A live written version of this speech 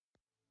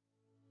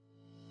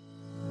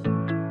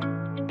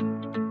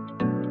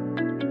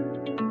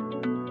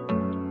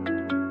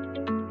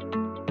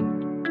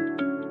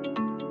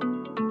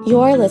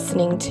You're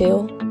listening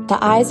to the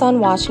Eyes on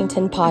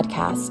Washington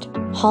podcast,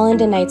 Holland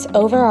and Knight's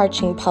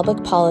overarching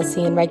public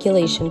policy and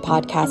regulation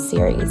podcast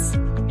series.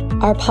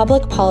 Our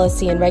public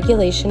policy and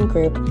regulation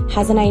group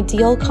has an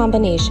ideal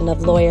combination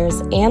of lawyers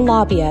and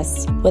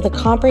lobbyists with a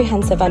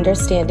comprehensive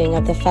understanding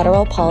of the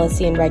federal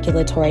policy and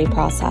regulatory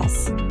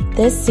process.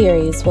 This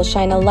series will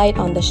shine a light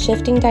on the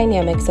shifting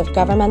dynamics of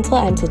governmental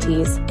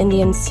entities and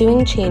the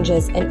ensuing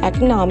changes in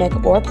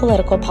economic or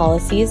political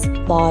policies,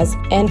 laws,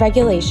 and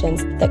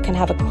regulations that can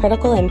have a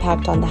critical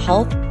impact on the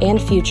health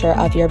and future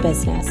of your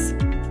business.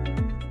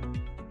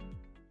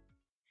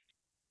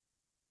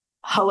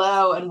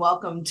 Hello, and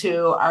welcome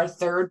to our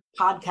third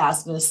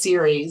podcast in a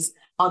series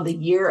on the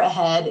year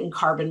ahead in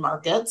carbon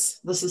markets.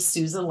 This is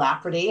Susan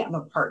Lafferty. I'm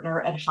a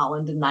partner at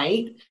Holland and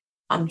Knight.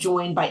 I'm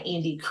joined by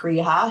Andy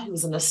Kriha,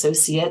 who's an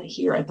associate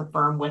here at the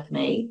firm with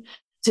me.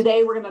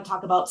 Today, we're going to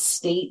talk about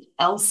state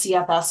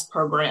LCFS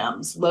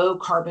programs, low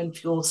carbon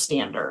fuel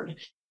standard.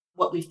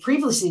 What we've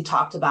previously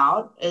talked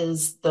about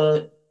is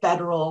the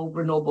federal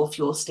renewable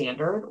fuel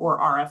standard, or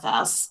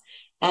RFS,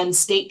 and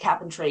state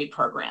cap and trade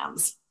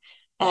programs.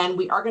 And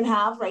we are going to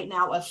have right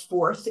now a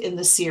fourth in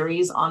the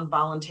series on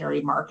voluntary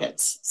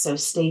markets. So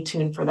stay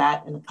tuned for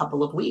that in a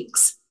couple of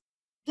weeks.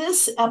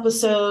 This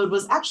episode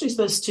was actually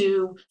supposed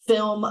to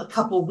film a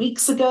couple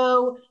weeks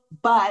ago,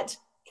 but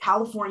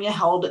California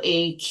held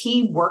a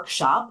key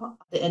workshop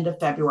at the end of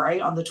February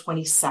on the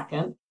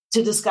 22nd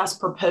to discuss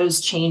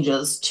proposed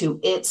changes to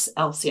its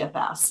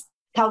LCFS.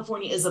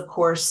 California is, of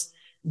course,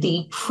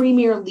 the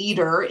premier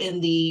leader in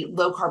the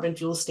low carbon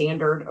fuel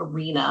standard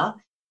arena,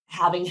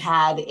 having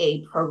had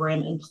a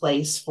program in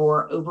place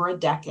for over a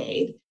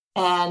decade.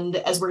 And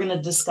as we're going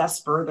to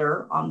discuss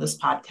further on this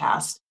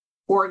podcast,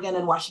 Oregon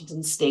and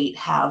Washington State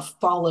have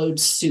followed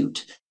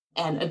suit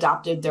and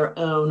adopted their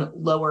own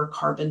lower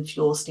carbon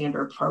fuel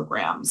standard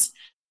programs.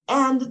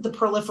 And the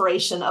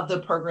proliferation of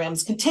the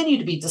programs continue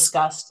to be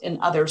discussed in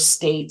other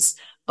states.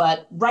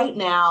 But right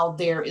now,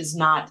 there is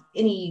not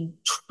any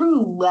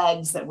true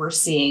legs that we're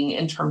seeing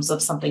in terms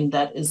of something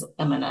that is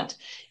imminent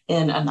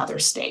in another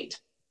state.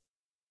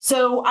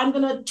 So I'm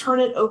going to turn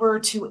it over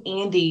to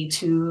Andy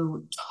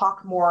to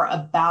talk more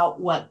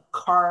about what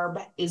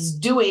CARB is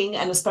doing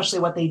and especially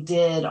what they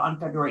did on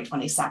February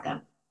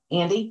 22nd.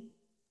 Andy?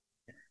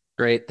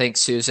 Great. Thanks,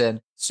 Susan.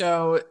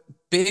 So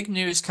big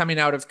news coming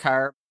out of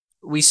CARB.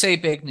 We say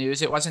big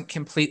news. It wasn't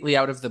completely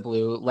out of the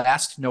blue.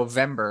 Last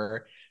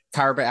November,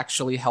 CARB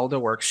actually held a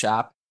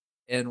workshop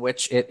in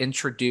which it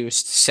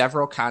introduced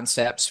several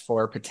concepts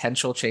for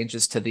potential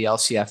changes to the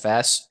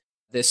LCFS.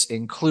 This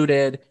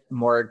included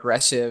more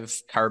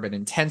aggressive carbon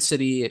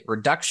intensity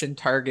reduction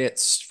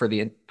targets for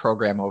the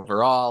program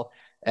overall,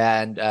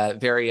 and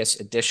various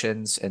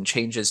additions and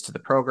changes to the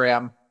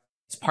program.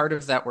 As part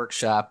of that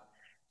workshop,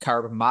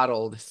 CARB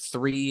modeled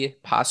three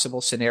possible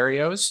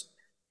scenarios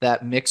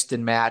that mixed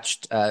and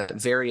matched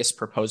various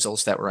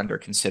proposals that were under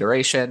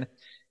consideration,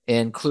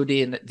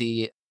 including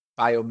the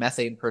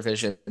biomethane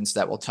provisions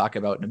that we'll talk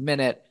about in a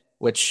minute,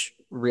 which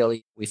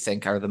really we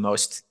think are the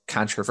most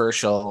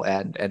controversial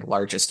and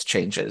largest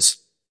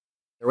changes.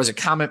 There was a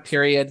comment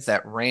period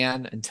that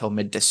ran until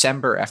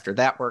mid-December after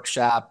that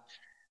workshop.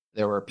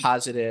 There were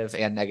positive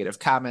and negative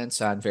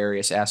comments on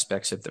various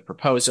aspects of the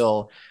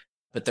proposal,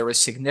 but there was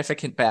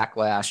significant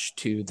backlash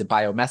to the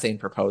biomethane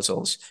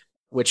proposals,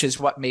 which is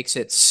what makes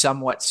it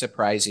somewhat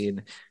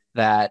surprising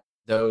that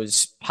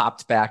those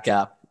popped back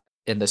up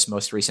in this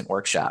most recent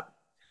workshop.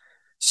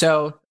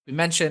 So we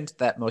mentioned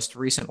that most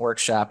recent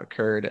workshop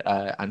occurred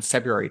on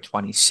February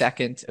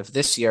 22nd of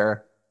this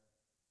year.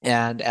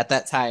 And at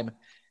that time,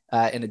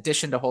 in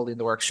addition to holding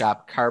the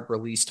workshop, CARB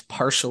released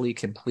partially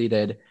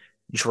completed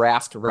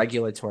draft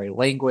regulatory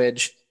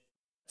language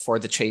for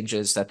the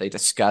changes that they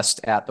discussed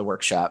at the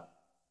workshop.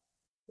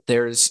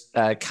 There's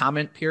a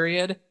comment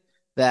period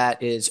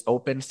that is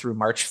open through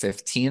March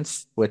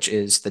 15th, which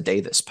is the day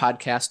this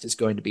podcast is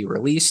going to be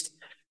released.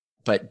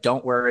 But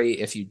don't worry,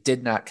 if you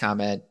did not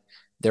comment,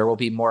 there will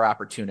be more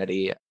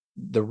opportunity.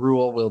 The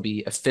rule will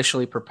be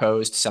officially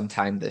proposed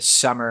sometime this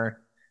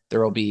summer.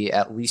 There will be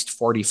at least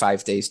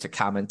 45 days to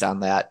comment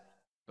on that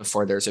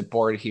before there's a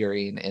board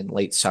hearing in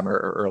late summer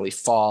or early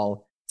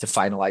fall to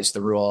finalize the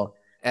rule.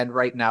 And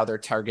right now they're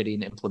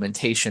targeting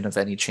implementation of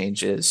any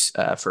changes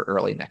for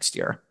early next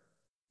year.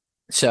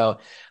 So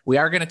we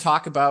are going to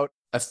talk about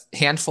a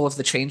handful of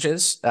the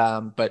changes.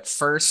 But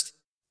first,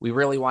 we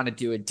really want to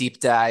do a deep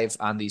dive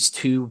on these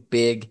two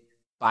big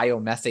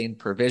biomethane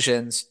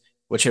provisions,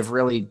 which have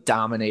really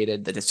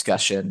dominated the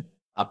discussion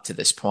up to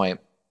this point.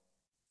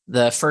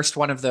 The first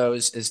one of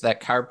those is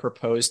that CARB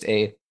proposed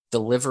a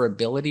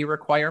deliverability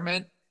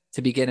requirement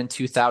to begin in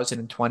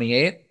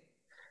 2028.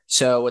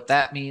 So what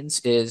that means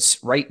is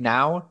right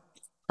now,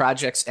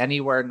 projects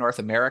anywhere in North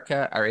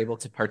America are able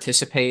to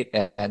participate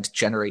and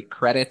generate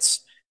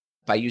credits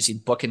by using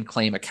book and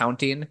claim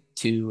accounting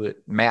to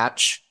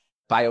match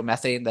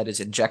biomethane that is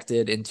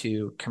injected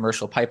into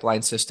commercial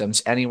pipeline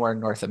systems anywhere in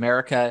North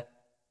America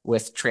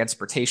with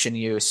transportation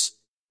use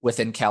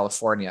within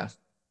California.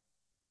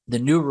 The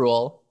new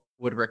rule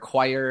would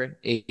require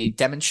a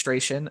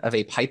demonstration of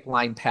a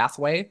pipeline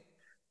pathway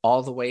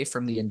all the way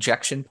from the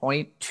injection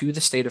point to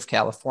the state of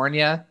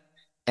California.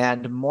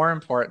 And more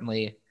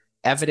importantly,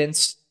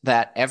 evidence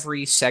that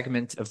every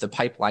segment of the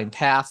pipeline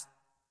path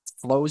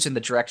flows in the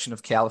direction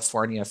of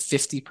California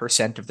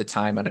 50% of the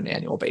time on an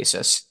annual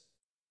basis.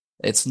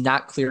 It's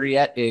not clear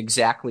yet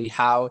exactly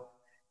how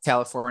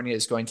California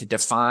is going to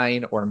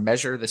define or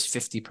measure this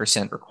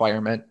 50%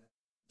 requirement,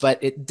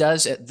 but it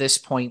does at this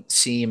point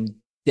seem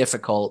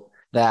difficult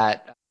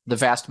that the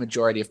vast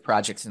majority of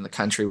projects in the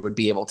country would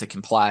be able to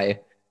comply,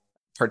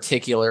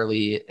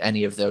 particularly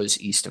any of those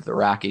east of the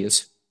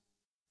Rockies.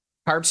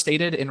 CARB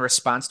stated in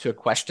response to a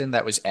question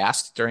that was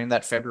asked during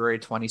that February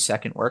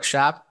 22nd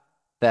workshop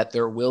that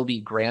there will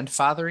be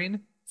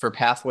grandfathering for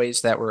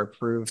pathways that were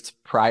approved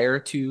prior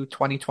to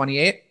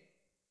 2028.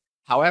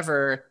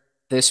 However,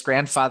 this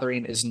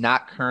grandfathering is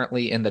not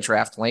currently in the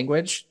draft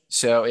language,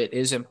 so it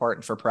is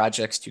important for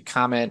projects to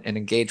comment and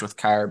engage with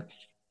CARB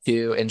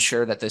to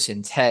ensure that this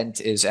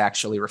intent is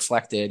actually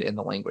reflected in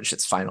the language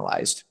that's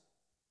finalized.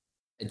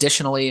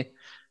 Additionally,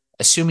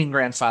 assuming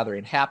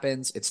grandfathering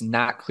happens, it's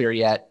not clear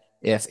yet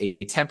if a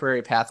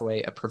temporary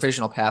pathway, a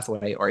provisional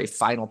pathway, or a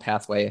final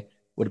pathway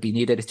would be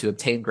needed to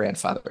obtain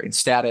grandfathering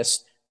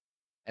status.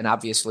 And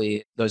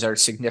obviously, those are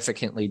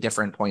significantly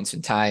different points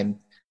in time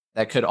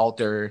that could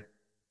alter,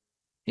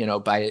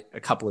 by a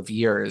couple of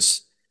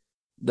years,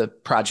 the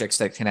projects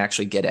that can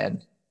actually get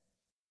in.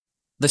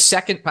 The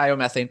second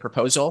biomethane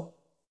proposal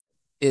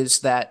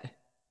is that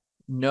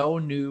no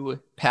new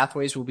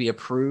pathways will be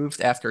approved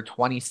after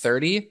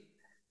 2030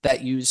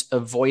 that use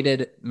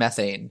avoided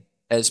methane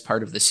as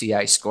part of the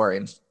CI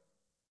scoring.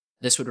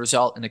 This would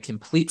result in a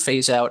complete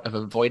phase out of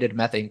avoided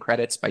methane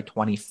credits by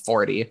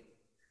 2040.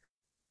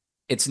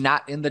 It's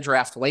not in the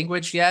draft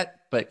language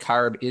yet, but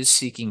CARB is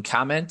seeking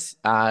comment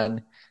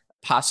on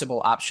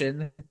possible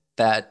option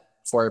that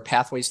for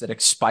pathways that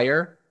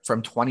expire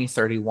from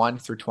 2031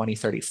 through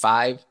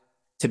 2035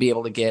 to be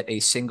able to get a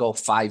single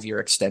 5-year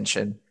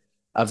extension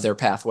of their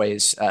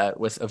pathways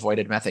with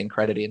avoided methane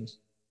crediting.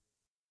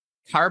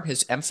 CARB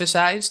has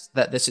emphasized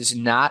that this is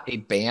not a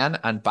ban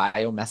on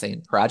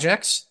biomethane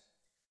projects,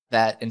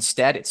 that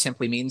instead it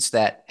simply means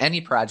that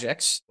any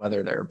projects,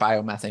 whether they're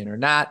biomethane or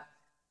not,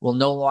 will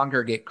no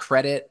longer get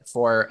credit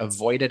for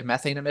avoided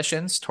methane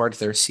emissions towards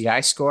their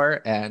CI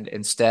score, and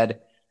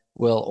instead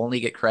will only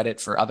get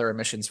credit for other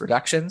emissions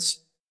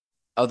reductions.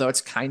 Although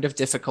it's kind of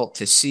difficult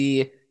to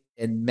see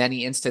in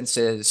many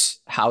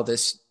instances how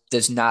this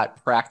does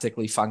not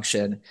practically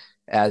function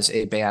as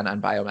a ban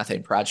on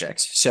biomethane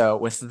projects. So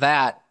with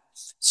that,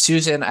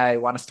 Susan, I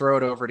want to throw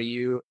it over to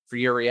you for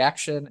your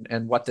reaction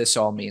and what this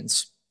all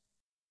means.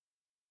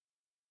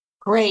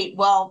 Great.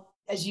 Well,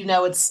 as you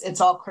know, it's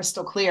all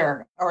crystal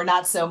clear, or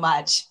not so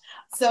much.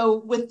 So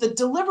with the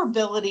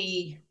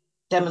deliverability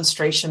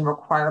demonstration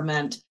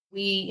requirement,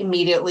 we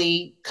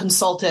immediately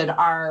consulted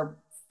our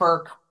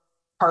FERC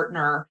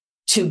partner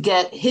to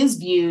get his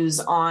views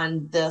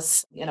on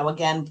this,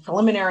 again,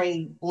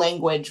 preliminary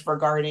language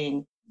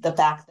regarding the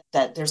fact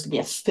that there's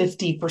going to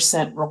be a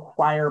 50%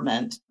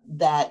 requirement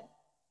that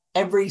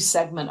every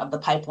segment of the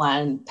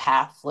pipeline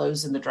path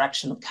flows in the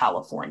direction of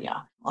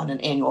California on an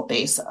annual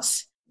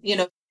basis.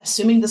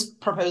 Assuming this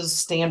proposed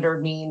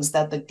standard means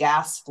that the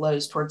gas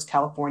flows towards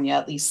California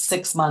at least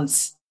 6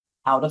 months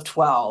out of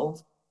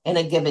 12 in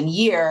a given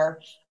year,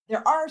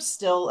 there are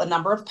still a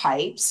number of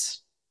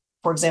pipes,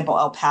 for example,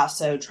 El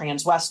Paso,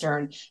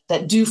 Transwestern,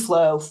 that do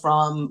flow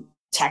from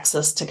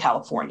Texas to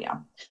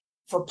California.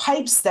 For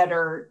pipes that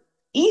are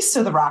east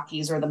of the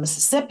Rockies or the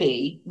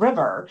Mississippi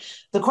River,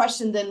 the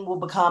question then will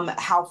become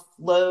how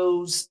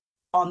flows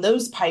on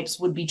those pipes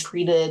would be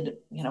treated,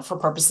 for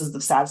purposes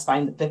of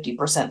satisfying the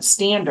 50%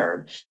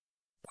 standard.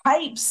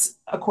 Pipes,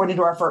 according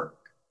to our FERC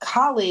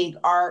colleague,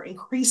 are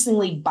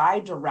increasingly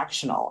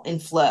bidirectional in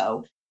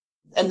flow.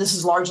 And this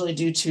is largely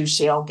due to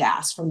shale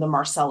gas from the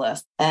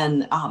Marcellus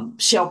and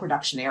shale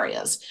production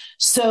areas.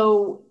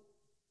 So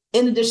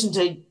in addition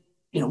to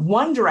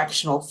one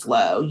directional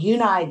flow,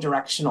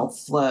 unidirectional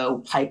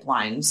flow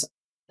pipelines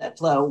that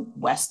flow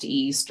west to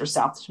east or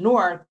south to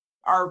north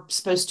are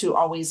supposed to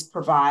always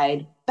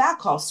provide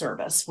backhaul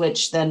service,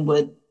 which then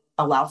would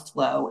allow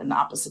flow in the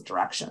opposite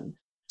direction.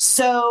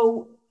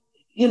 So,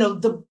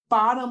 the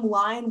bottom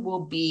line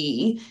will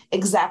be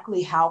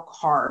exactly how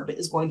CARB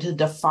is going to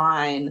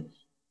define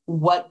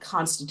what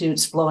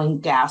constitutes flowing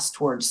gas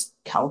towards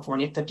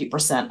California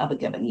 50% of a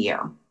given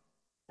year,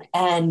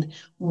 and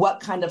what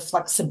kind of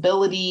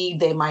flexibility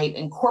they might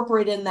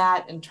incorporate in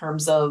that in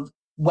terms of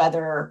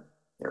whether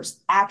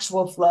there's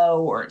actual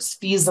flow or it's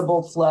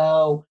feasible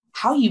flow.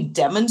 How you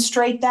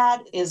demonstrate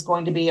that is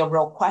going to be a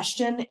real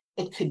question.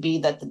 It could be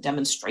that the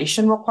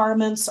demonstration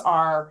requirements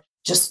are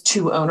just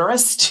too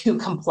onerous to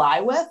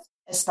comply with,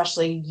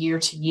 especially year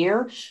to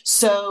year.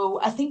 So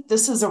I think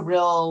this is a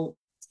real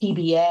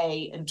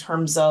TBA in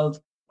terms of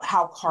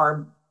how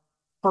CARB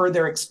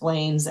further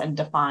explains and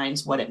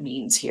defines what it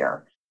means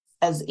here.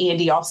 As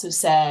Andy also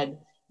said,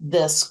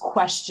 this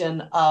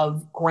question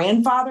of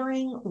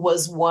grandfathering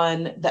was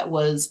one that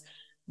was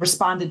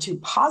responded to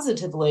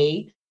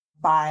positively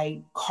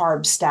by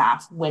CARB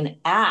staff when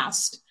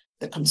asked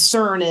The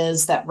concern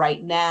is that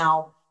right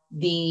now,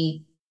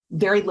 the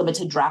very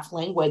limited draft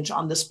language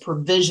on this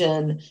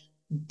provision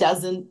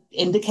doesn't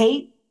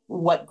indicate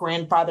what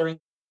grandfathering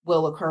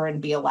will occur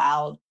and be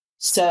allowed.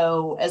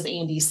 So, as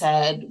Andy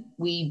said,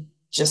 we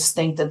just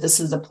think that this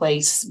is a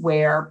place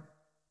where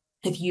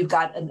if you've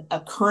got a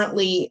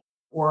currently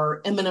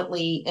or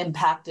imminently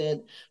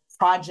impacted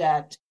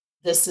project,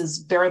 this is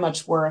very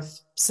much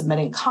worth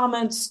submitting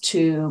comments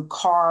to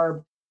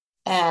CARB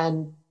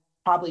and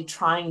probably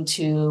trying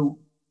to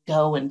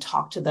go and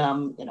talk to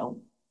them,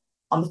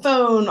 on the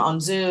phone, on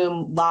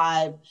Zoom,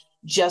 live,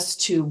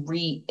 just to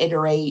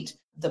reiterate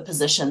the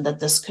position that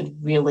this could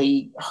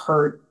really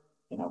hurt,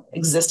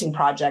 existing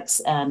projects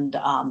and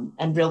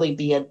really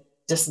be a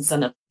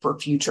disincentive for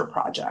future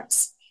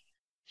projects.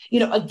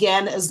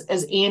 Again,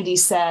 as Andy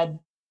said,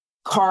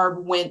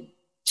 CARB went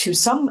to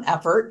some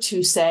effort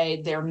to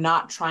say they're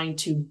not trying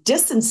to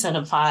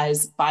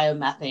disincentivize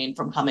biomethane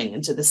from coming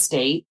into the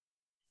state.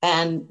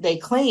 And they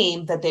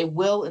claim that they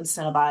will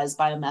incentivize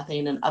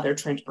biomethane and other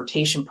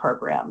transportation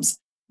programs.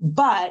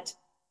 But,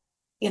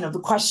 the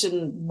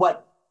question,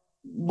 what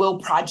will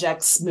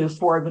projects move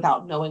forward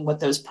without knowing what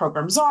those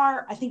programs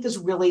are, I think is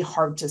really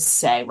hard to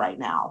say right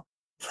now.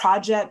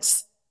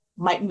 Projects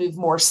might move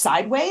more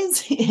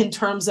sideways in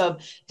terms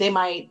of they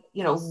might,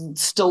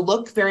 still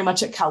look very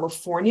much at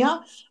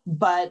California,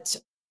 but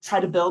try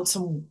to build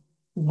some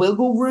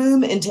wiggle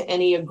room into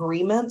any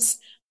agreements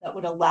that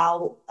would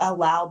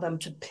allow them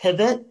to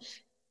pivot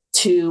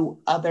to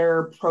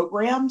other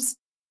programs,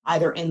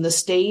 either in the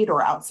state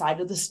or outside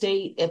of the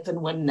state, if and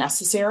when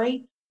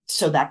necessary.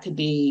 So that could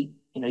be,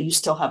 you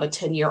still have a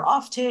 10-year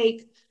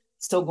offtake,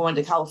 still going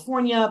to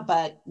California,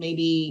 but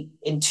maybe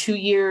in 2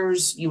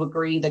 years, you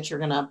agree that you're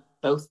going to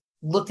both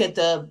look at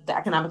the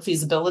economic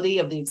feasibility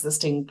of the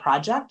existing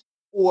project,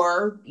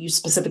 or you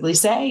specifically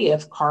say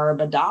if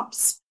CARB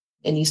adopts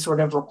any sort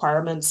of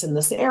requirements in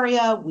this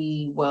area,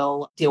 we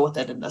will deal with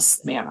it in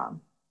this manner.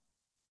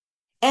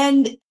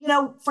 And,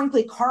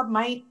 frankly, CARB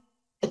might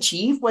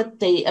achieve what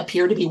they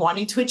appear to be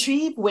wanting to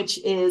achieve, which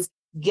is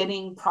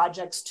getting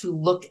projects to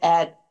look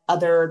at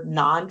other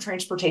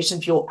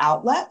non-transportation fuel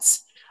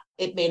outlets.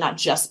 It may not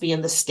just be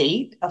in the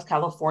state of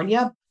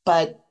California,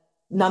 but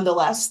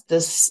nonetheless,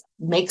 this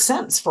makes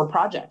sense for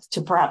projects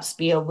to perhaps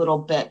be a little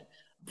bit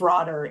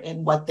broader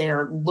in what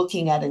they're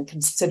looking at and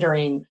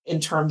considering in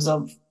terms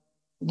of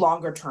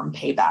longer term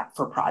payback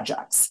for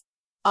projects.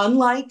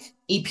 Unlike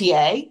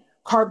EPA,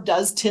 CARB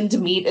does tend to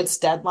meet its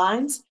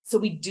deadlines. So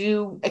we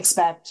do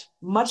expect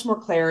much more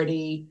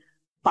clarity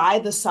by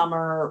the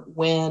summer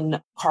when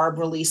CARB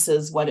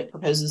releases what it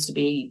proposes to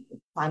be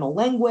final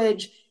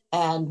language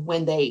and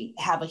when they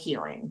have a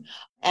hearing.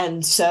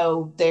 And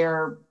so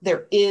there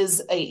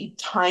is a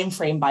time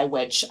frame by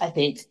which I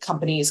think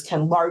companies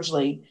can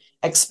largely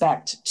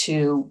expect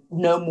to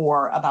know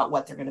more about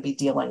what they're going to be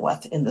dealing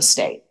with in the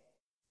state.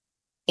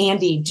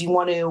 Andy, do you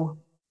want to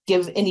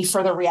give any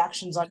further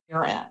reactions on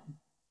your end?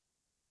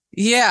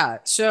 Yeah.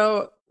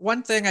 So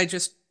one thing I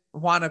just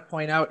want to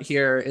point out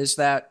here is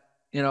that,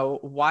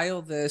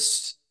 while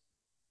this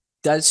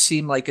does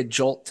seem like a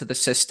jolt to the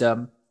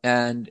system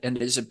and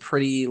is a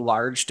pretty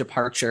large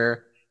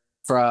departure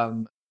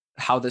from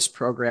how this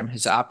program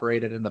has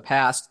operated in the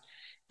past,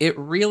 it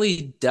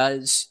really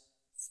does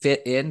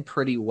fit in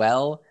pretty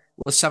well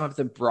with some of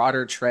the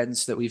broader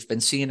trends that we've been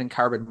seeing in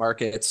carbon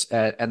markets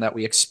and that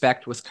we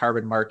expect with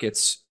carbon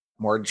markets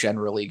more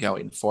generally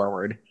going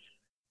forward.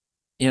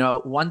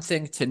 One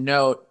thing to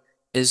note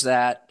is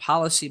that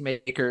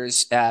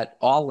policymakers at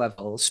all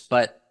levels,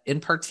 but in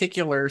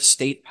particular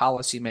state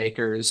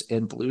policymakers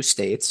in blue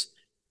states,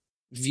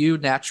 view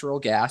natural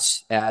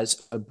gas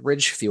as a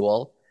bridge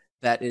fuel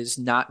that is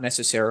not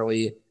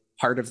necessarily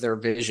part of their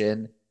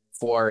vision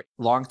for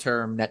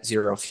long-term net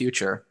zero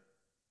future.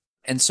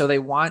 And so they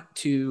want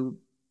to,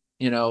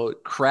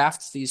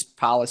 craft these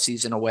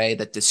policies in a way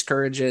that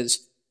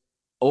discourages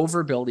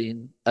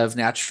overbuilding of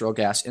natural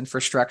gas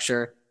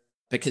infrastructure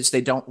because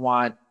they don't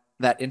want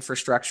that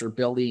infrastructure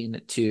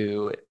building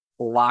to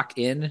lock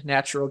in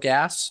natural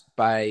gas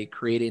by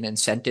creating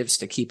incentives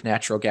to keep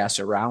natural gas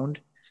around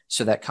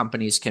so that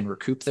companies can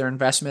recoup their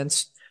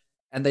investments.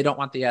 And they don't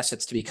want the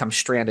assets to become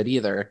stranded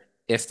either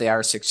if they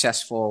are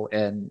successful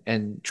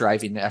in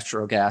driving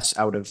natural gas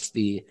out of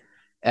the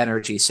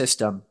energy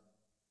system.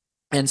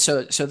 And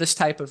so this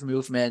type of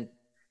movement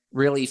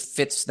really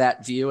fits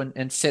that view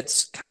and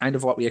fits kind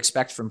of what we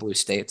expect from blue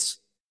states.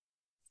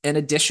 In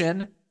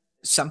addition,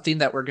 something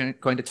that we're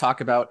going to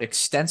talk about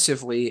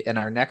extensively in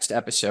our next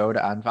episode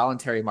on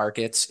voluntary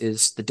markets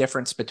is the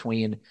difference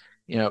between,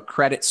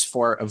 credits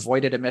for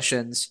avoided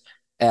emissions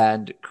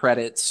and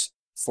credits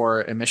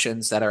for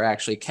emissions that are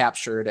actually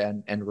captured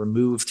and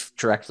removed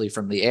directly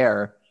from the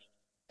air.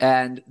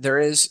 And there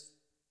is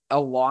a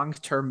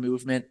long-term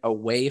movement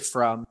away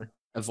from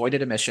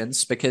avoided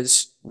emissions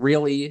because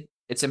really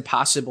it's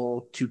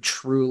impossible to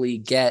truly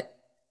get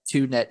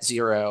to net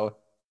zero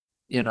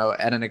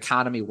at an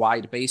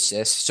economy-wide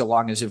basis, so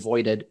long as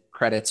avoided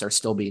credits are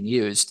still being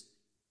used.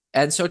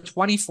 And so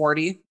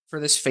 2040 for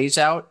this phase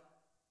out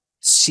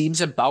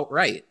seems about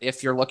right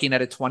if you're looking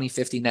at a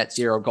 2050 net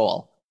zero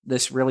goal.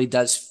 This really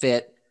does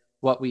fit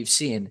what we've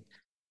seen.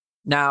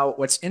 Now,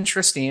 what's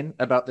interesting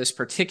about this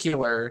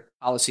particular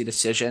policy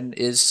decision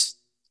is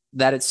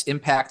that it's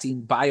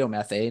impacting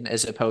biomethane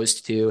as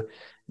opposed to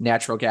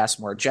natural gas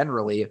more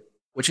generally,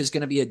 which is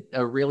going to be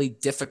a really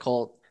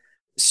difficult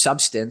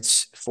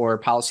substance for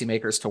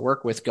policymakers to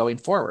work with going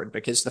forward,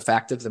 because the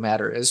fact of the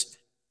matter is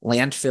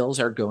landfills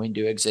are going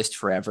to exist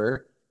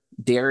forever.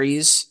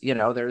 Dairies,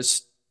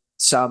 there's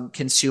some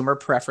consumer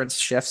preference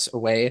shifts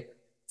away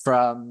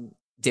from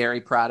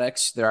dairy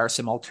products. There are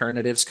some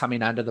alternatives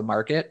coming onto the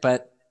market,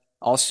 but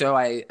also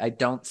I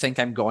don't think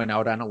I'm going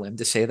out on a limb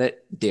to say that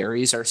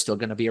dairies are still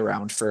going to be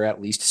around for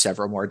at least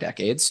several more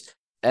decades.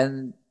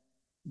 And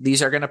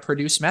these are going to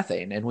produce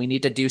methane, and we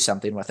need to do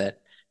something with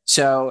it.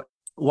 So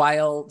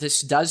while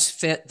this does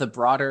fit the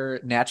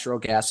broader natural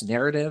gas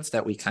narrative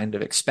that we kind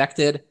of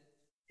expected,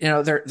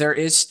 there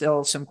is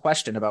still some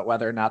question about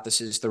whether or not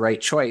this is the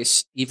right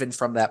choice, even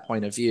from that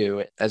point of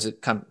view, as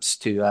it comes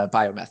to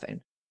biomethane.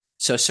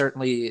 So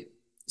certainly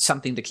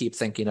something to keep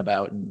thinking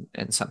about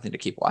and something to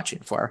keep watching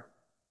for.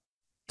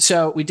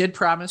 So we did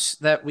promise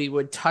that we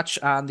would touch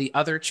on the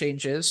other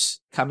changes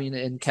coming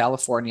in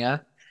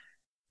California.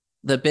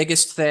 The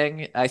biggest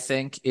thing, I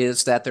think,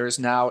 is that there's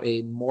now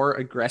a more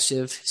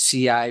aggressive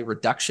CI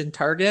reduction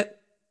target,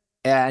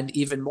 and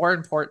even more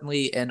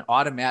importantly, an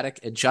automatic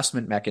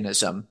adjustment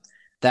mechanism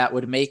that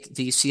would make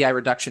the CI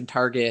reduction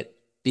target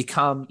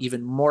become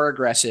even more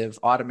aggressive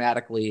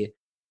automatically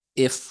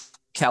if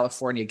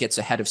California gets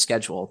ahead of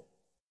schedule.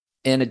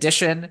 In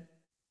addition,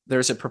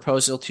 there's a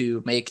proposal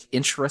to make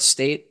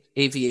intrastate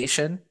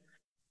aviation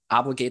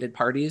obligated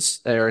parties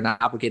that are an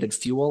obligated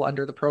fuel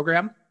under the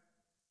program.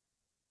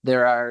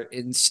 There are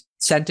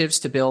incentives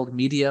to build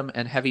medium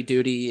and heavy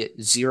duty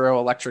zero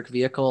electric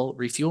vehicle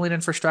refueling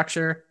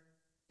infrastructure,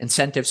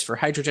 incentives for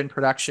hydrogen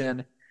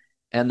production,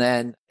 and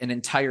then an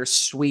entire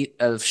suite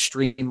of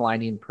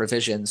streamlining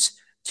provisions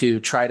to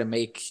try to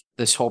make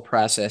this whole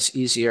process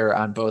easier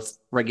on both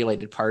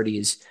regulated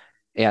parties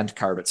and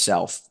CARB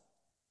itself.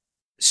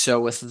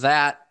 So with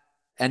that,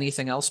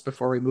 anything else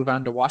before we move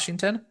on to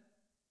Washington?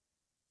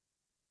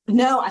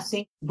 No, I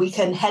think we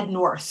can head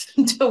north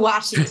to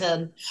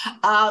Washington.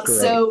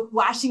 So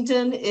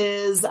Washington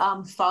is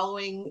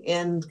following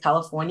in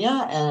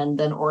California and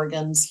then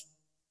Oregon's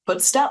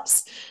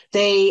footsteps.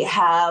 They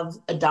have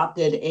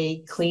adopted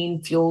a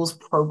clean fuels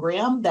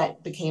program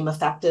that became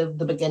effective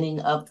the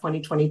beginning of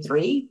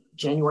 2023,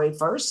 January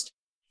 1st.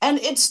 And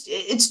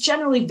it's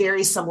generally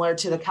very similar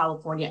to the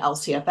California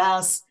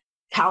LCFS.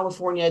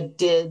 California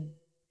did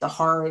the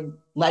hard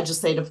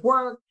legislative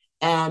work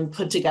and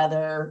put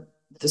together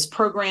this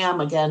program,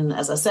 again,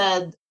 as I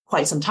said,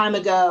 quite some time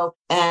ago.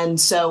 And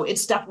so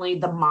it's definitely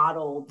the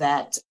model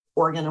that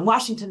Oregon and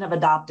Washington have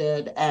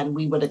adopted. And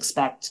we would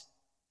expect,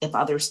 if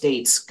other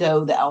states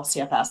go the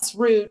LCFS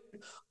route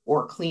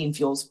or clean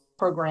fuels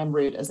program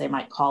route, as they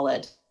might call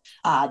it,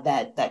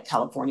 that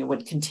California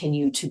would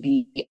continue to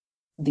be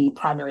the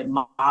primary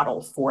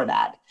model for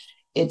that.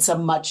 It's a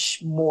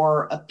much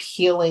more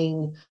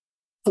appealing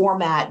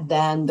format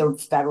than the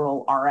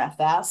federal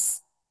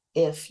RFS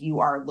if you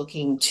are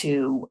looking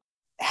to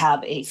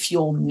have a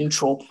fuel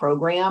neutral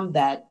program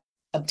that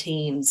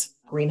obtains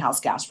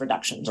greenhouse gas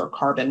reductions or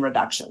carbon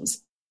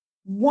reductions.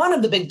 One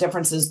of the big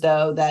differences,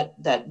 though,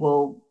 that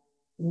we'll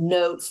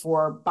note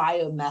for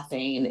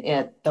biomethane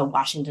at the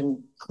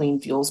Washington Clean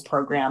Fuels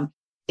Program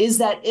is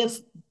that if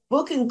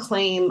book and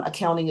claim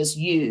accounting is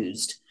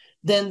used,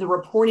 then the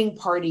reporting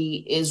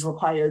party is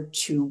required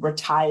to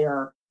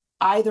retire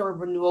either a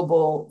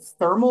renewable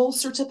thermal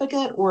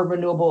certificate or a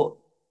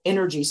renewable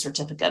energy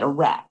certificate, a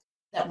REC,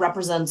 that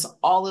represents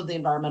all of the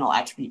environmental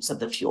attributes of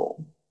the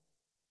fuel.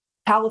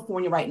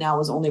 California right now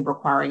is only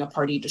requiring a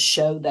party to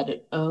show that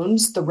it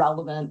owns the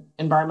relevant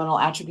environmental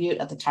attribute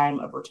at the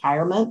time of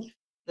retirement.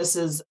 This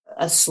is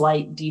a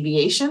slight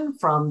deviation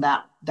from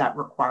that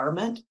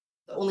requirement.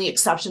 The only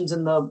exceptions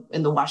in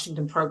the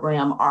Washington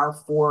program are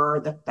for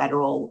the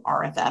federal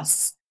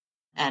RFS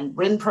and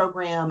RIN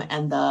program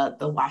and the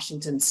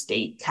Washington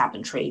State Cap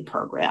and Trade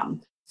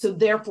program. So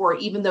therefore,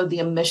 even though the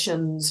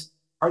emissions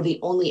are the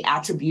only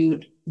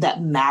attribute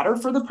that matter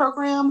for the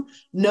program,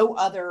 no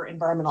other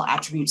environmental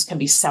attributes can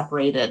be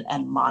separated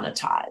and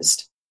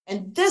monetized.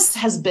 And this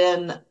has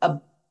been a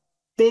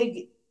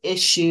big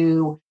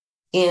issue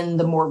in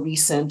the more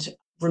recent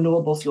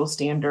renewable fuel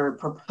standard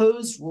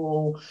proposed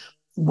rule,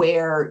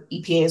 where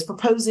EPA is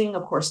proposing,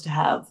 of course, to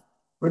have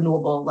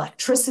renewable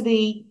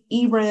electricity,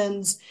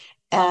 eRINs,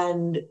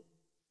 and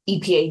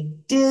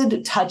EPA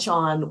did touch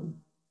on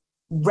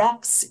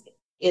RECs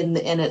in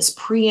its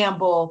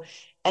preamble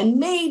and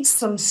made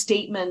some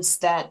statements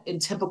that, in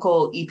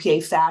typical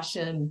EPA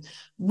fashion,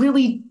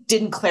 really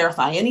didn't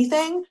clarify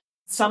anything.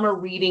 Some are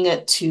reading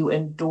it to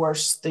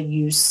endorse the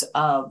use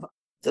of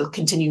the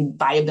continued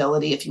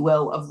viability, if you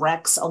will, of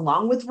RECs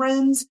along with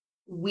RINs.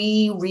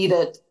 We read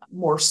it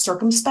more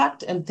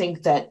circumspect and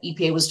think that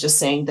EPA was just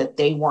saying that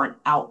they weren't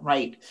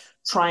outright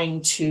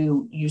trying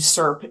to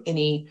usurp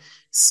any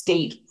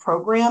state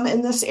program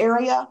in this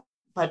area.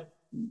 But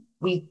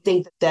we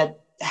think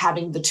that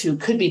having the two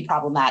could be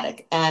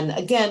problematic. And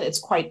again, it's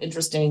quite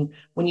interesting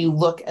when you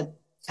look at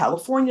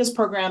California's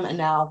program and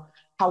now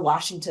how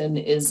Washington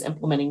is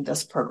implementing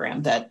this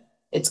program, that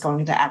it's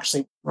going to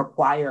actually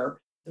require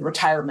the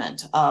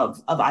retirement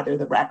of either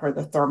the REC or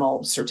the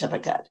thermal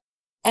certificate.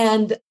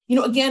 And,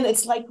 again,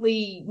 it's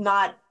likely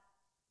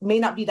may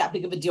not be that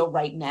big of a deal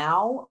right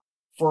now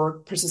for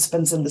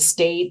participants in the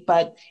state,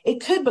 but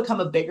it could become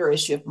a bigger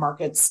issue if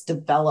markets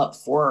develop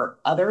for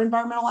other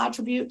environmental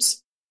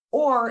attributes,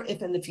 or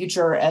if in the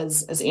future,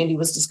 as Andy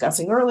was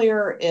discussing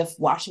earlier, if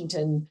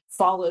Washington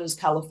follows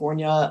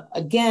California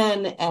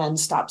again and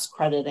stops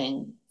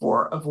crediting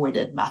for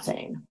avoided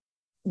methane.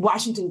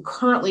 Washington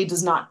currently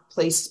does not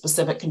place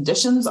specific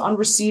conditions on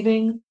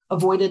receiving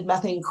avoided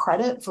methane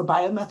credit for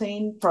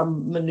biomethane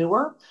from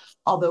manure,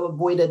 although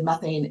avoided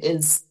methane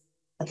is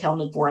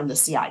accounted for in the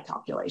CI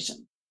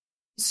calculation.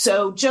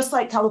 So just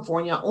like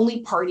California,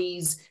 only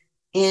parties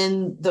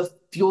in the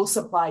fuel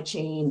supply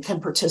chain can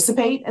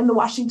participate in the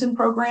Washington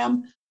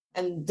program,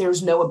 and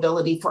there's no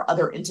ability for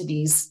other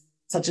entities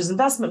such as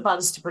investment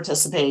funds to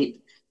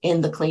participate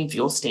in the clean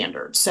fuel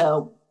standard.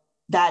 So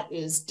that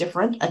is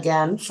different,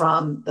 again,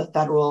 from the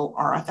federal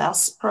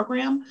RFS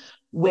program,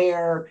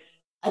 where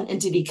an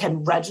entity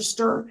can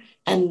register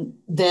and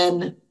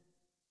then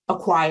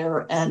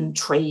acquire and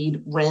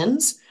trade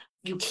RINs.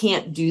 You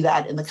can't do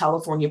that in the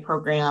California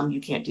program. You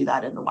can't do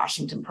that in the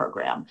Washington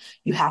program.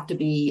 You have to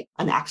be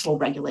an actual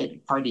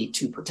regulated party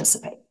to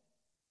participate.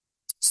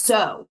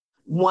 So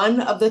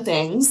one of the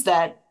things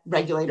that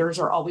regulators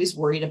are always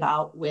worried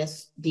about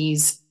with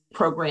these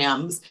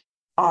programs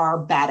are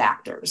bad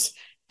actors.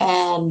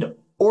 And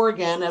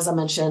Oregon, as I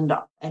mentioned,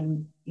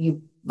 and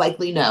you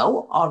likely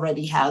know,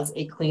 already has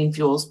a clean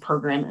fuels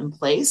program in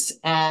place,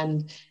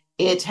 and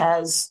it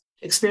has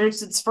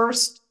experienced its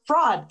first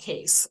fraud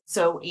case.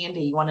 So,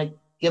 Andy, you want to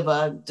give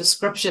a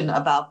description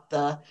about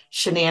the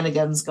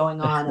shenanigans going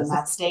on in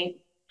that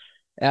state?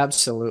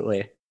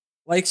 Absolutely.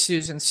 Like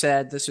Susan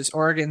said, this is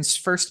Oregon's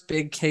first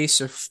big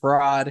case of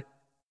fraud,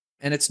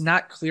 and it's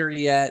not clear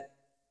yet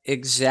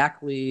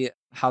exactly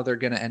how they're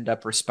going to end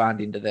up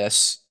responding to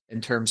this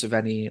in terms of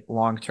any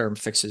long-term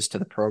fixes to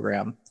the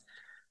program.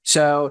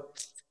 So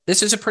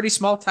this is a pretty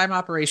small-time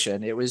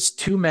operation. It was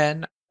two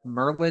men,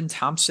 Merlin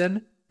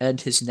Thompson and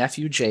his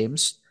nephew,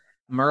 James.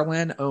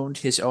 Merlin owned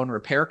his own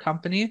repair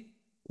company,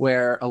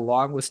 where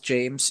along with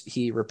James,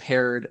 he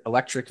repaired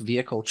electric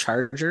vehicle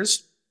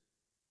chargers.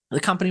 The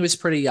company was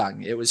pretty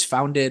young. It was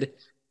founded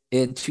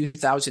in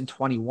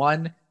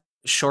 2021,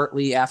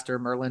 shortly after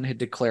Merlin had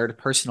declared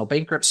personal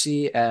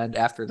bankruptcy and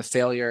after the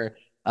failure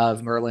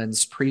of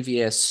Merlin's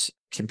previous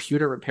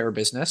computer repair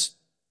business.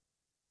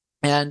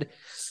 And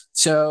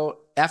so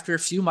after a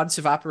few months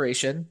of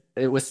operation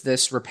with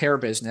this repair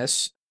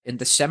business, in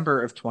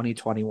December of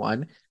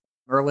 2021,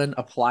 Merlin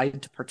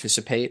applied to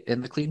participate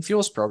in the Clean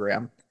Fuels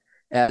program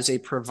as a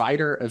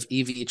provider of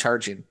EV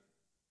charging.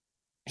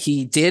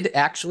 He did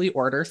actually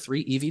order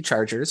 3 EV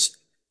chargers,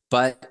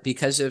 but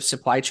because of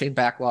supply chain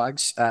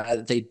backlogs,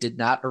 they did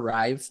not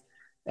arrive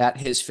at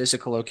his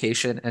physical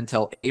location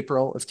until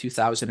April of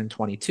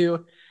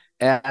 2022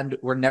 and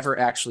were never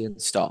actually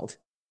installed.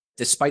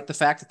 Despite the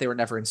fact that they were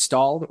never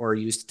installed or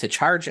used to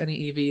charge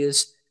any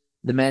EVs,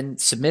 the men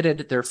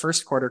submitted their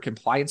first quarter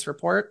compliance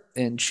report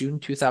in June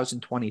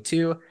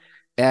 2022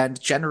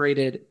 and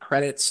generated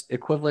credits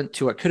equivalent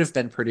to what could have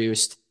been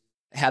produced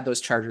had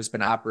those chargers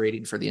been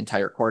operating for the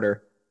entire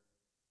quarter.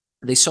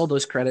 They sold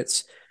those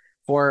credits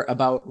for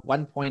about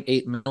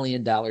 $1.8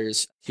 million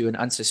to an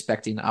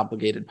unsuspecting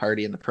obligated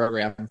party in the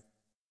program.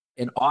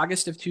 In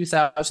August of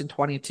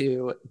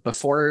 2022,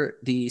 before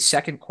the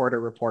second quarter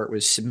report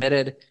was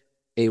submitted,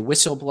 a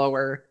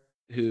whistleblower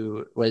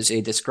who was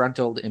a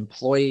disgruntled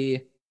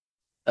employee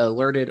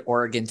alerted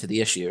Oregon to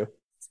the issue.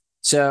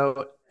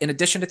 So, in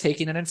addition to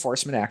taking an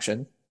enforcement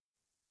action,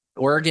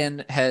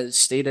 Oregon has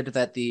stated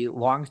that the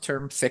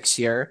long-term fix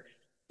here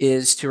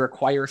is to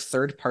require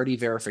third-party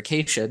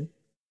verification.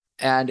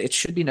 And it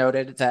should be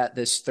noted that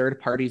this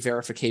third-party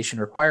verification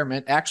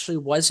requirement actually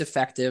was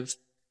effective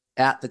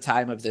at the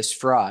time of this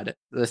fraud.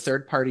 The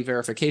third-party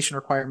verification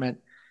requirement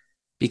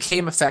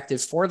became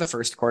effective for the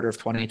first quarter of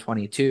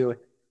 2022,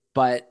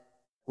 but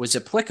was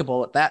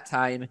applicable at that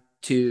time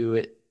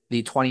to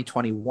the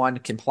 2021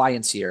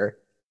 compliance year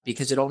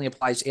because it only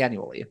applies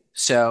annually.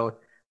 So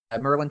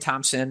Merlin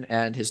Thompson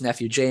and his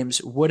nephew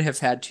James would have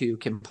had to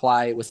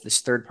comply with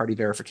this third-party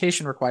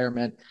verification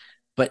requirement,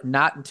 but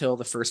not until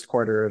the first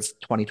quarter of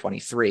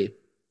 2023.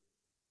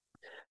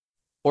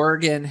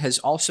 Oregon has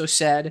also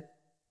said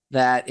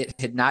that it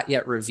had not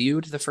yet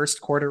reviewed the first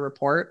quarter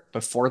report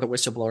before the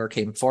whistleblower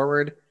came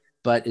forward,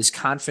 but is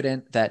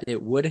confident that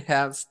it would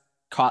have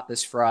caught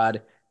this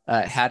fraud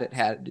had it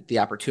had the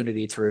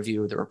opportunity to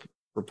review the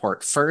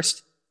report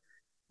first.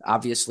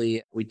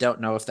 Obviously, we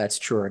don't know if that's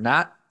true or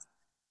not.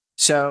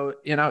 So,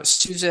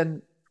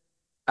 Susan,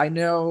 I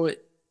know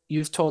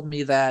you've told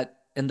me that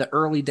in the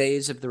early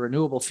days of the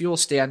renewable fuel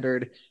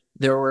standard,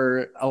 there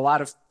were a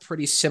lot of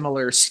pretty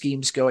similar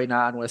schemes going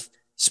on with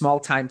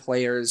small time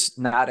players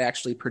not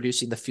actually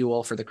producing the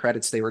fuel for the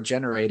credits they were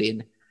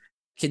generating.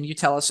 Can you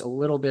tell us a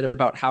little bit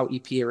about how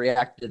EPA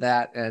reacted to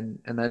that and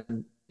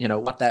then,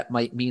 what that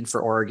might mean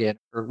for Oregon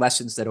or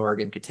lessons that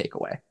Oregon could take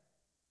away?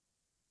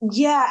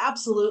 Yeah,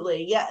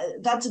 absolutely. Yeah,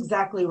 that's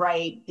exactly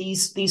right.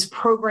 These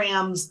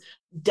programs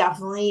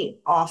definitely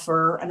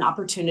offer an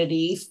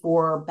opportunity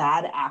for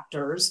bad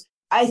actors.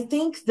 I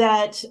think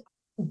that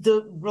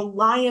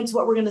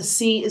what we're going to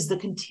see is the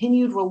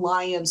continued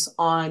reliance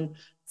on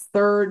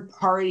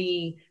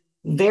third-party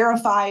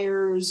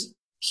verifiers,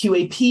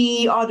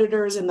 QAP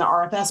auditors in the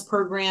RFS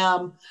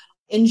program,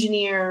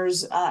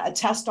 engineers,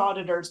 test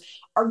auditors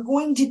are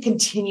going to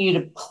continue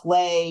to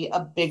play a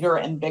bigger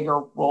and bigger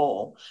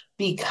role,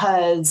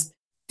 because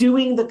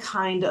doing the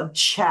kind of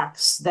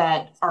checks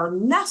that are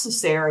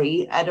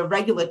necessary at a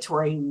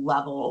regulatory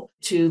level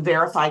to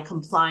verify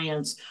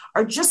compliance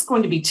are just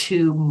going to be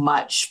too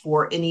much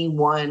for any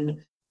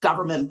one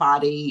government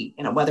body,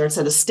 whether it's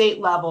at a state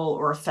level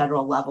or a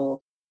federal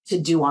level, to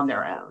do on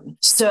their own.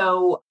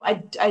 So I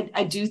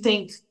do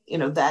think,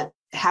 that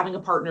having a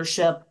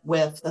partnership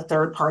with a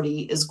third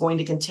party is going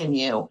to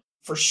continue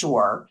for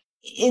sure.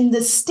 In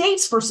the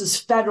states versus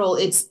federal,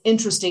 it's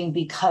interesting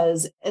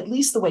because at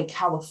least the way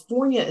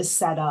California is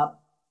set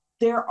up,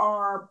 there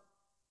are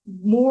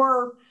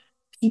more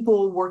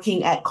people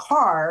working at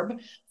CARB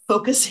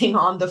focusing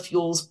on the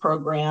fuels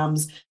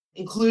programs,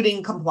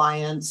 including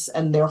compliance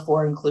and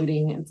therefore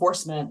including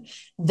enforcement,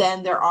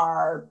 than there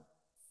are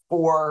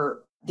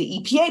for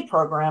the EPA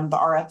program, the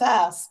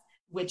RFS,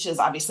 which is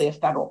obviously a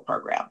federal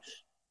program.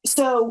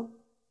 So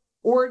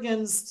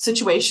Oregon's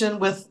situation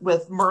with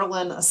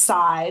Merlin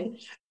aside,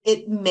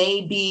 it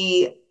may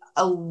be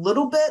a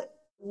little bit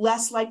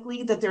less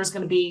likely that there's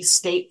going to be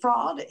state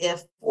fraud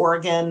if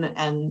Oregon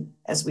and,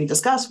 as we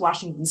discussed,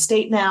 Washington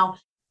State now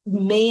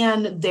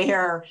man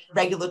their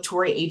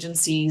regulatory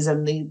agencies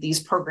and these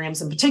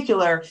programs in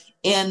particular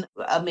in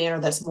a manner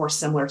that's more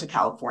similar to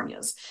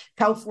California's.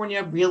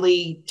 California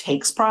really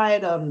takes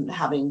pride on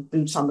having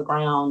boots on the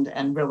ground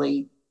and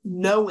really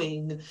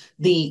knowing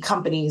the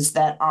companies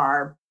that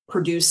are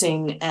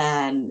producing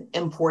and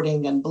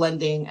importing and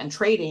blending and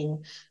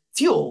trading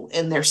fuel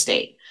in their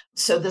state.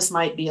 So this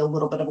might be a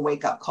little bit of a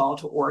wake-up call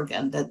to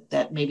Oregon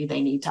that maybe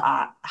they need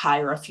to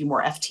hire a few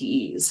more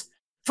FTEs.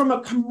 From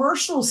a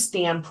commercial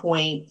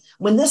standpoint,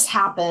 when this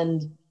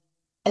happened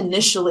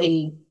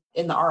initially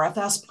in the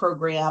RFS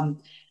program,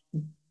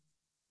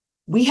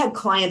 we had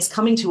clients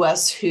coming to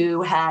us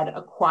who had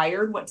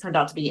acquired what turned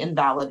out to be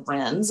invalid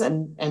RINs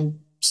and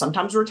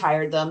sometimes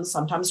retired them,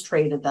 sometimes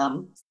traded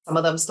them. Some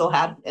of them still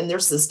had in their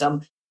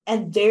system,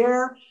 and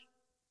their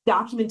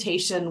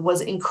documentation was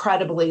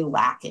incredibly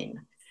lacking.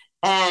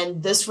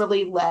 And this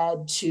really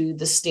led to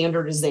the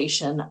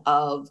standardization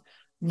of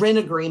RIN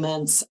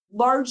agreements,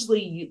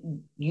 largely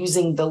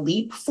using the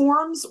LEAP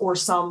forms or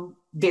some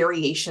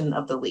variation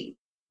of the LEAP.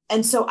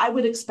 And so I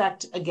would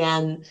expect,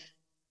 again,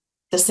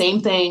 the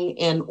same thing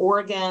in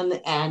Oregon.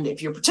 And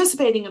if you're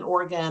participating in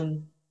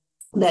Oregon,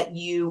 that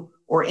you,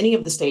 or any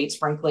of the states,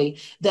 frankly,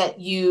 that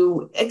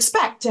you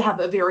expect to have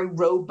a very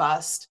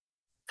robust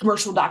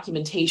commercial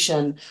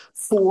documentation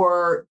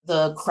for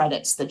the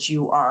credits that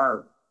you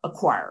are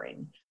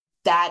acquiring.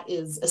 That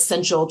is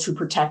essential to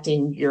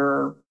protecting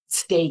your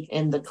stake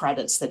in the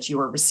credits that you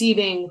are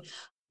receiving.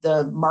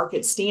 The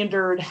market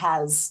standard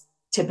has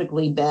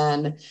typically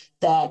been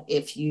that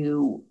if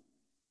you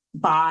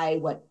buy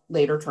what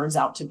later turns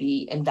out to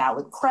be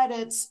invalid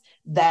credits,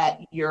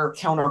 that your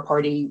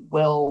counterparty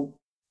will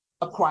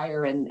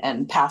acquire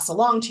and pass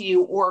along to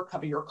you or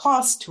cover your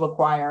costs to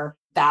acquire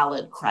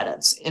valid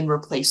credits in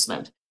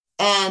replacement.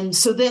 And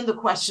so then the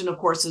question, of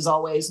course, is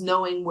always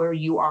knowing where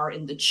you are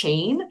in the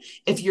chain.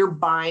 If you're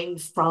buying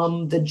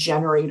from the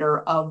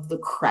generator of the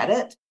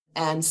credit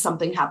and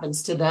something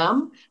happens to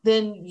them,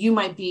 then you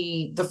might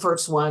be the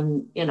first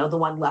one, the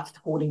one left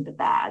holding the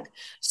bag.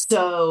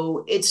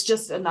 So it's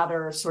just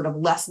another sort of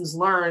lessons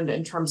learned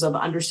in terms of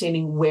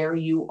understanding where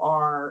you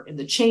are in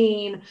the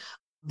chain.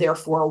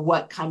 Therefore,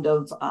 what kind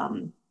of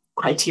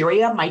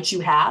criteria might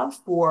you have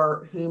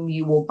for whom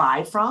you will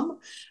buy from,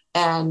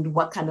 and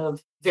what kind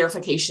of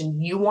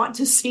verification you want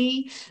to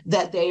see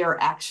that they are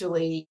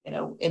actually,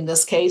 in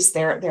this case,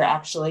 they're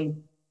actually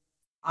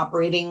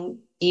operating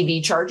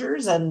EV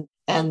chargers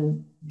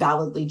and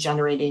validly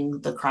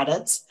generating the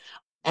credits,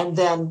 and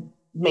then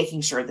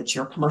making sure that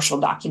your commercial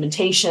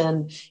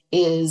documentation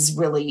is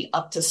really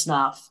up to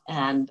snuff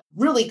and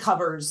really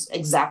covers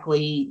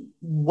exactly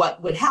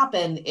what would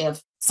happen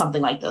if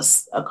something like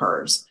this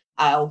occurs.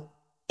 I'll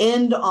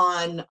end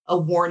on a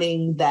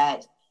warning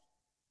that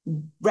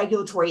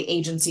regulatory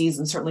agencies,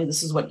 and certainly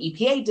this is what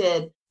EPA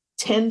did,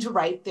 tend to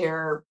write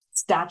their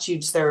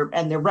statutes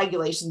and their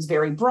regulations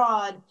very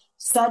broad,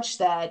 such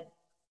that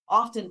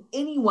often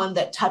anyone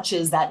that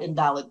touches that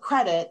invalid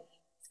credit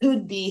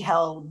could be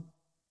held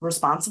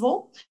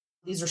responsible.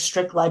 These are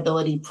strict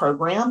liability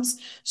programs.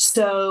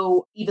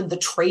 So even the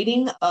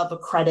trading of a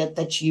credit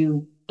that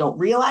you don't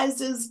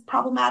realize is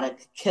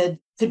problematic could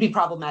be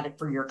problematic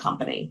for your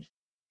company.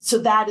 So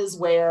that is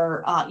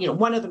where,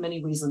 one of the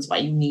many reasons why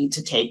you need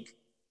to take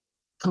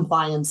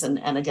compliance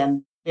and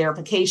again,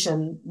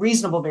 verification,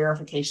 reasonable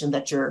verification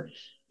that your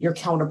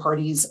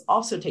counterparties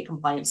also take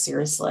compliance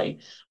seriously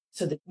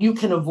so that you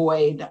can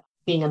avoid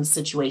being in a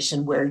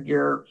situation where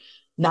you're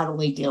not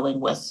only dealing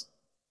with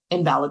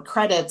invalid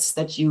credits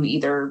that you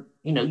either,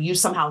 you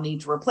somehow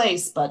need to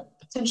replace, but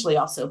potentially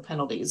also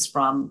penalties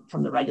from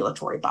the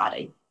regulatory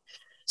body.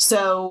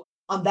 So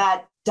on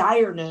that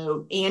dire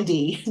note,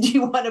 Andy, do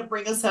you want to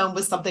bring us home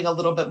with something a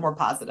little bit more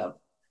positive?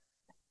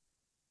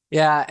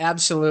 Yeah,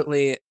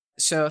 absolutely.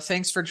 So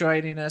thanks for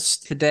joining us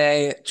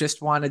today.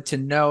 Just wanted to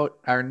note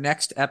our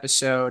next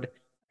episode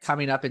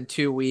coming up in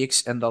 2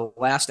 weeks and the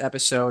last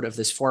episode of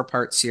this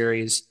 4-part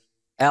series.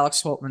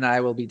 Alex Holtman and I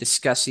will be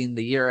discussing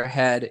the year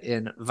ahead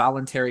in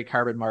voluntary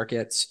carbon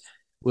markets.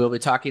 We'll be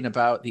talking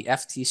about the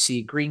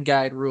FTC Green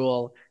Guide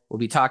rule. We'll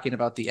be talking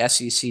about the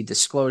SEC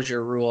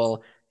disclosure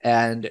rule,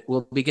 and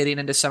we'll be getting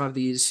into some of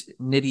these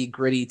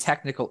nitty-gritty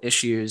technical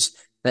issues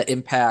that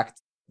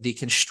impact the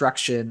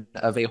construction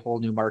of a whole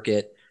new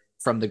market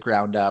from the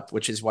ground up,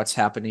 which is what's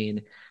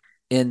happening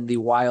in the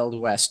wild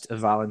west of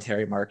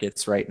voluntary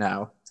markets right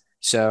now.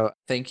 So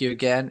thank you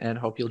again, and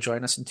hope you'll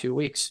join us in 2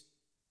 weeks.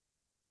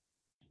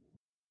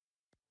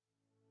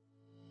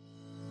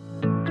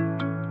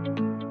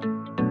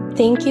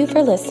 Thank you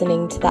for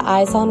listening to the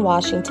Eyes on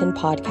Washington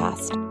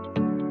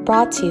podcast,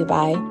 brought to you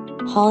by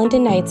Holland &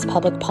 Knight's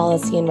Public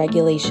Policy and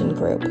Regulation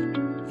Group.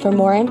 For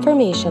more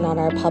information on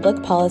our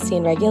Public Policy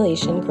and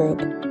Regulation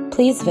Group,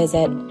 please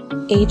visit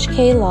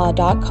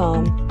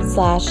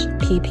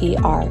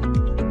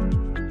hklaw.com/ppr.